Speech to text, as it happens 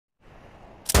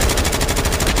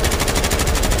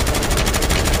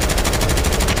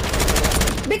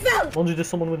Monji, there's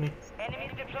someone with me.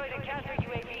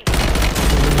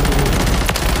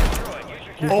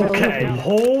 Okay,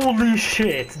 holy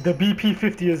shit, the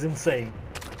BP-50 is insane.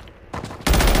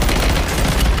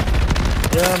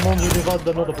 Yeah, Monji, they've added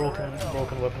another broken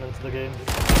weapon into the game.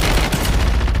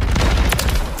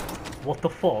 What the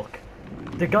fuck?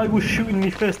 The guy was shooting me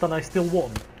first and I still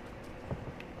won.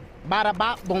 Bada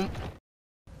bop boom.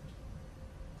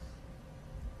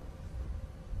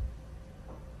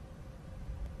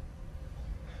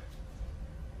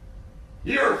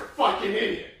 You're a fucking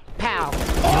idiot. Pow. Oh,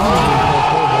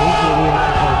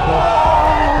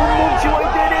 Monji, I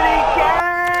did it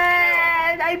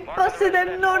again! I busted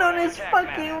a nut on his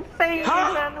fucking face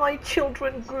and my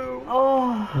children grew.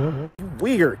 Oh.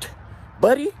 Weird,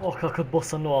 buddy. Oh, I could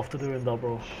bust a nut after doing that,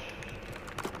 bro.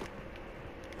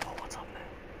 Oh, what's up, man?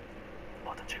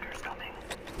 Oh, the chicker's coming.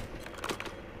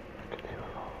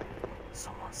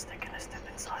 Someone's sticking a step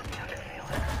inside me, I can feel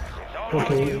it.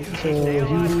 Okay, so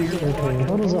okay,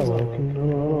 how does that work?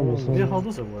 Yeah, how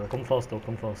does it work? Come fast though,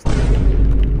 come fast. I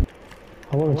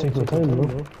want to take my time, bro.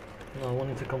 No, I want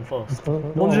you to come fast.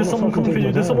 No, There's someone coming for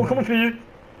you, there's someone coming for you!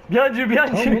 Behind you,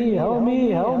 behind you! Help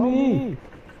me, help me!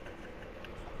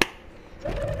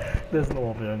 There's no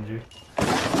one behind you.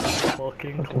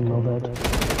 Fucking my bad.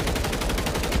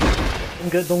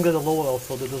 Don't get a lower out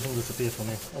so that doesn't disappear for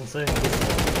me. I'm saying this.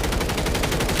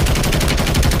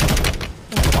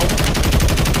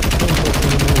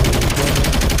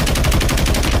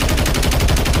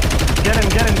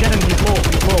 Get him, he's low.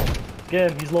 Get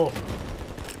him, he's low.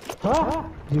 Huh?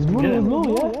 He's moving low,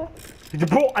 yeah?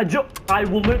 Bro, I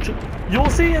will literally... You'll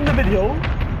see in the video,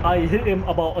 I hit him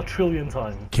about 1 trillion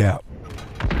times. Cap.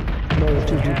 No, there's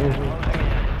 2 people.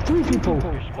 3 people!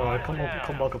 Alright,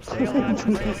 come back upstairs.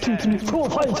 2, 3, 4,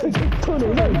 5, 6, turn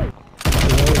around!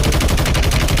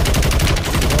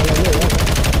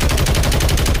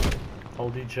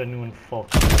 Holy genuine fuck.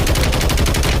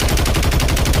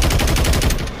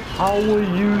 How are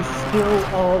you still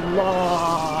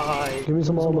alive? Give me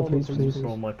some armor, please.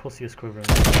 Bro, my pussy is quivering.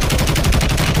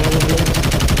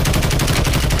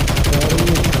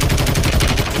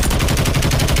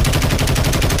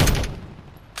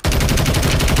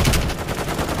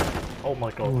 Oh my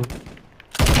god.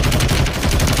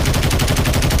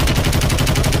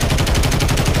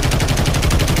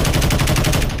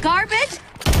 Garbage?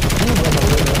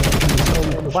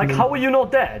 Like, how are you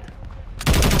not dead?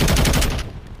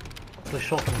 The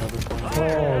shot him at this point. Oh,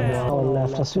 wow,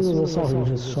 left. As soon as I saw him,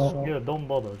 just shot. Yeah, don't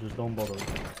bother, just don't bother.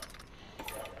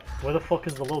 Where the fuck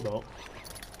is the loadout?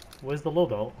 Where's the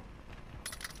loadout?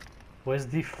 Where's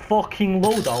the fucking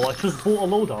loadout? I just bought a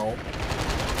loadout.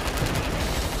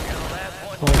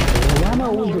 Okay, why am I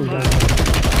always doing that?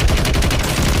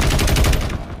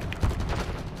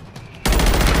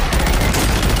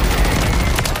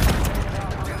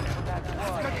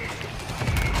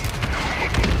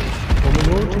 When we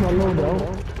go to my loadout,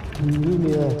 you need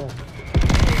me a...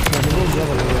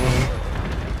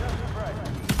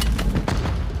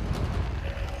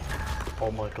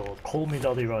 Oh my god, call me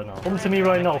daddy right now. Come to me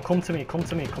right now, come to me. Fuck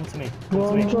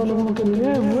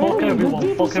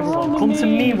everyone, Come to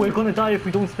me, we're gonna die if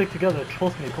we don't stick together.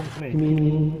 Trust me, come to me.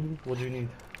 What do you need?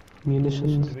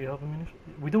 Munitions. Do we have ammunition?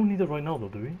 We don't need it right now though,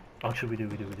 do we? Actually we do.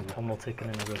 I'm not taking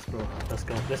any risks, bro. Let's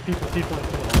go. There's people in front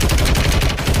of us.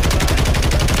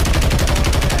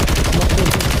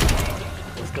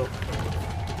 Let's go.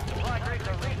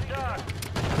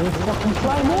 Let's fucking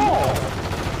fly more!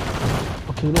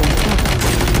 Okay, no.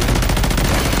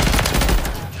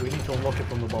 We need to unlock it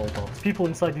from the ball pass. There's people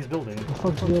inside these buildings. What the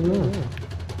fuck's going on?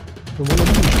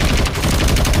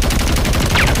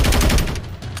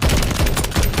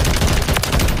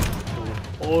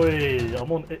 Oi,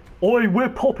 I'm on it. Oi, we're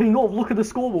popping off. Look at the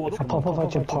scoreboard. I pop off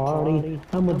at your party.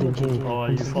 I'm with the game. Oh,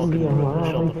 you fucking ruined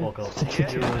it. Shut the fuck up.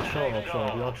 Shut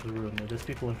up. You actually ruined it. There's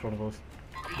people in front of us.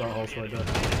 That house right there.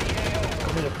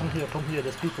 Come here.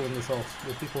 There's people in this house.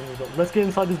 Let's get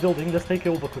inside this building. Let's take it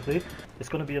over quickly. It's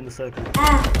gonna be in the circle.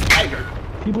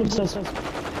 People says.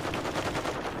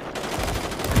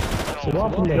 You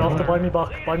have to buy me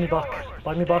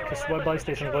back. It's right by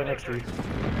station right next to you.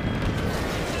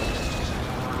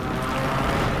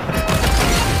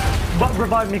 But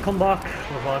revive me, come back.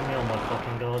 Revive me, oh my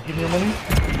fucking god. Give me your money.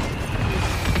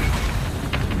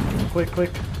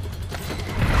 Quick.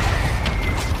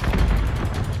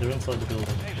 They're inside the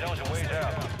building.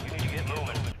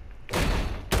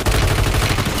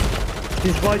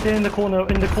 He's right there in the corner,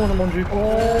 Monju.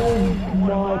 Oh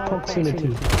my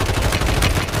proximity.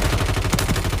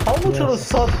 How much of a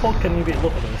sad fuck can you be?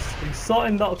 Look at this. He's sat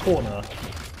in that corner.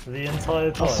 The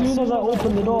entire time. As soon as I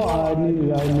opened the door, I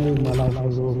knew my life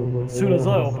was over, bro. As soon as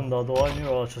I opened that door, I knew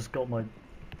I just got my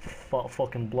fat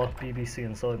fucking black BBC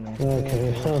inside me.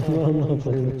 Okay, I'm not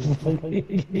playing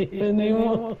this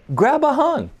anymore.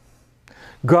 Grab-a-hun.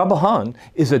 Grab-a-hun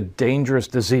is a dangerous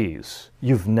disease.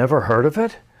 You've never heard of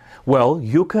it? Well,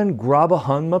 you can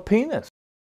grab-a-hun my penis.